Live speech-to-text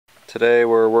Today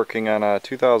we're working on a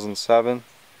 2007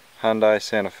 Hyundai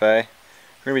Santa Fe.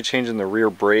 We're going to be changing the rear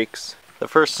brakes. The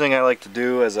first thing I like to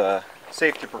do as a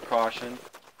safety precaution,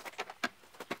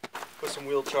 put some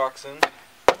wheel chocks in.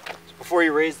 So before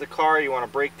you raise the car, you want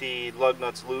to break the lug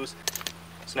nuts loose.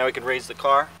 So now we can raise the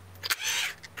car.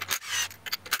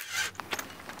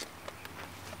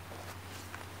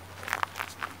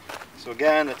 So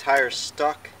again, the tire's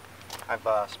stuck.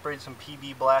 I've sprayed some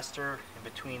PB blaster in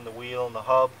between the wheel and the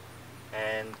hub.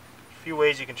 And a few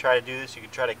ways you can try to do this. You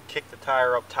can try to kick the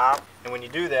tire up top. And when you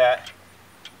do that,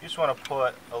 you just want to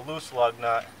put a loose lug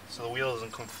nut so the wheel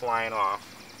doesn't come flying off.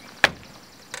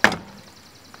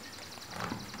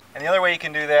 And the other way you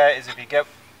can do that is if you get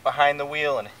behind the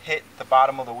wheel and hit the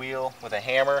bottom of the wheel with a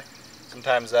hammer.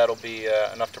 Sometimes that'll be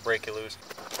enough to break it loose.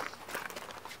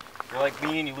 If you're like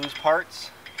me and you lose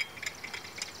parts,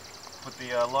 put the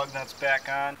lug nuts back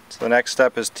on. So the next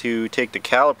step is to take the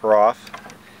caliper off.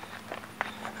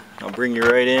 I'll bring you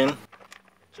right in.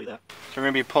 So we're going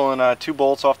to be pulling two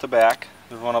bolts off the back.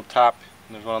 There's one up top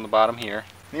and there's one on the bottom here.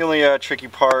 The only tricky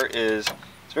part is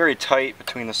it's very tight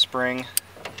between the spring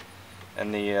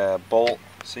and the bolt,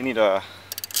 so you need a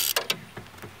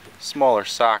smaller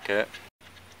socket.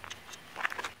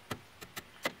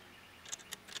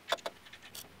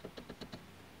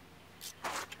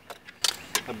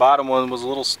 The bottom one was a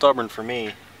little stubborn for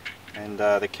me, and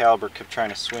the caliper kept trying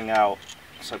to swing out,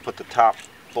 so I put the top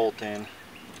bolt in,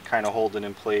 kind of hold it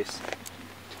in place.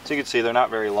 So you can see they're not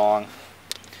very long.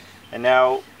 And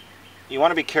now you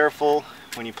want to be careful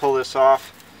when you pull this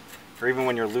off, or even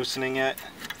when you're loosening it,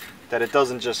 that it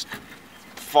doesn't just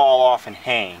fall off and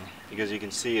hang, because you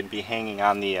can see it'd be hanging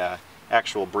on the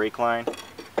actual brake line.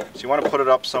 So you want to put it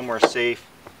up somewhere safe.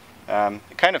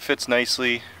 It kind of fits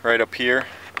nicely right up here.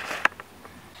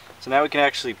 So now we can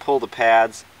actually pull the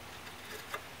pads.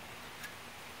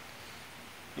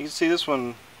 You can see this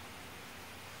one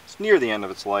is near the end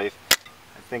of its life.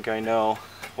 I think I know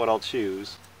what I'll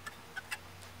choose.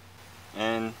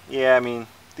 And yeah, I mean,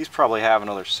 these probably have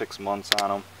another 6 months on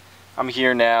them. I'm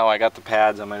here now, I got the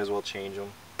pads, I might as well change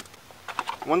them.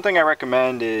 One thing I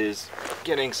recommend is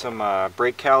getting some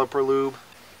brake caliper lube.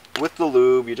 With the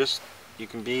lube, you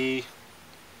can be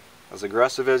as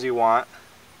aggressive as you want.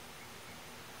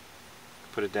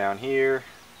 Put it down here,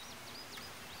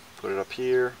 put it up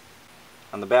here.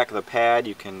 On the back of the pad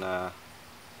you can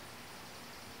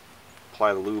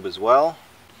apply the lube as well.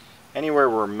 Anywhere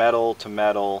where metal to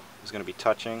metal is going to be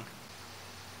touching.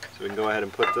 So we can go ahead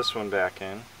and put this one back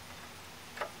in.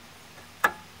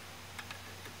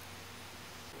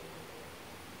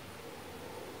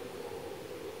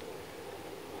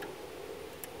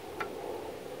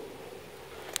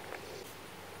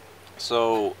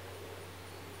 So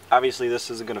obviously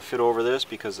this isn't going to fit over this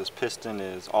because this piston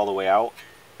is all the way out.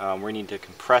 We need to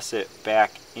compress it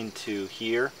back into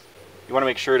here. You want to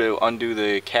make sure to undo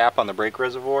the cap on the brake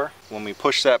reservoir. When we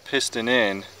push that piston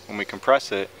in, when we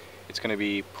compress it, it's going to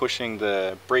be pushing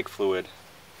the brake fluid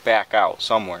back out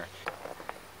somewhere.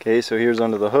 Okay, so here's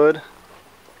under the hood.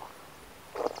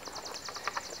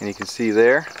 And you can see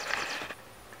there,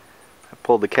 I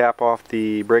pulled the cap off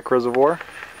the brake reservoir.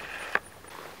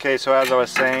 Okay, so as I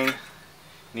was saying, you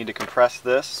need to compress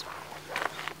this.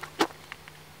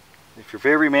 If you're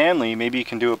very manly, maybe you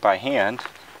can do it by hand,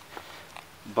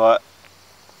 but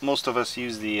most of us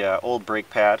use the old brake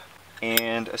pad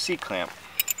and a seat clamp.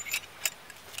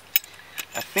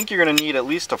 I think you're going to need at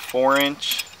least a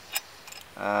 4-inch.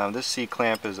 This seat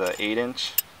clamp is a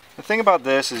 8-inch. The thing about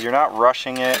this is you're not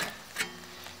rushing it.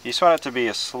 You just want it to be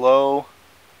a slow,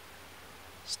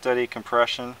 steady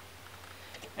compression.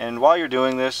 And while you're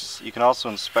doing this, you can also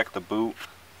inspect the boot.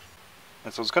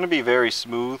 And so it's going to be very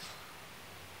smooth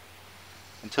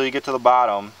until you get to the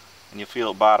bottom and you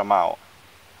feel it bottom out.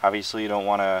 Obviously you don't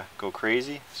want to go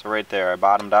crazy, so right there I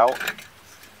bottomed out.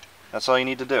 That's all you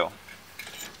need to do.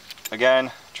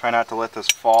 Again, try not to let this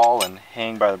fall and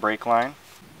hang by the brake line.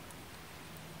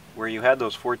 Where you had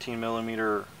those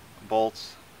 14mm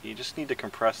bolts, you just need to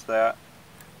compress that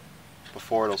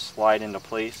before it'll slide into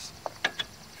place.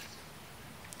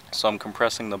 So I'm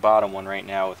compressing the bottom one right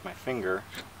now with my finger,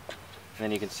 and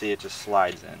then you can see it just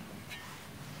slides in.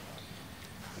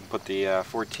 Put the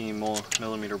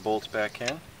 14mm bolts back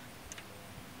in.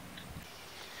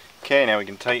 Okay, now we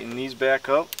can tighten these back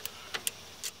up.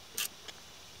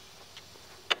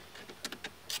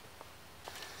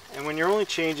 And when you're only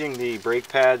changing the brake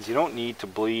pads, you don't need to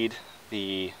bleed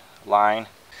the line.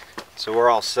 So we're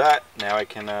all set. Now I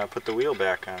can put the wheel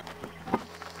back on.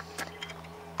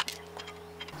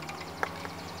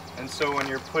 And so when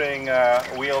you're putting a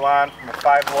wheel on from a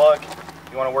 5 lug,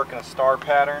 you want to work in a star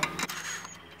pattern.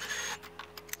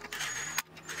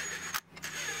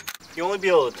 You only be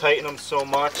able to tighten them so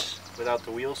much without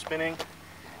the wheel spinning.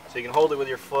 So you can hold it with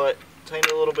your foot, tighten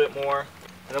it a little bit more,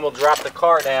 and then we'll drop the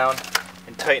car down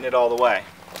and tighten it all the way.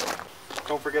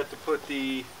 Don't forget to put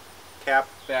the cap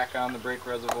back on the brake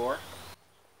reservoir.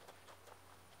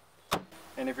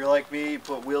 And if you're like me, you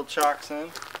put wheel chocks in.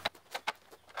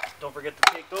 Don't forget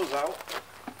to take those out.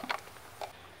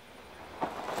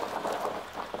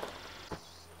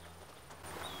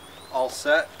 All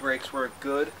set, brakes work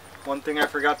good. One thing I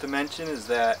forgot to mention is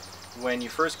that when you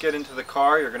first get into the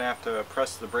car, you're going to have to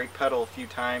press the brake pedal a few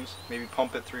times, maybe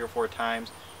pump it 3 or 4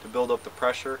 times to build up the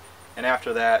pressure, and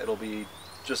after that it'll be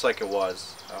just like it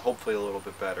was, hopefully a little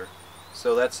bit better.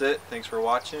 So that's it, thanks for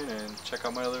watching, and check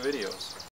out my other videos.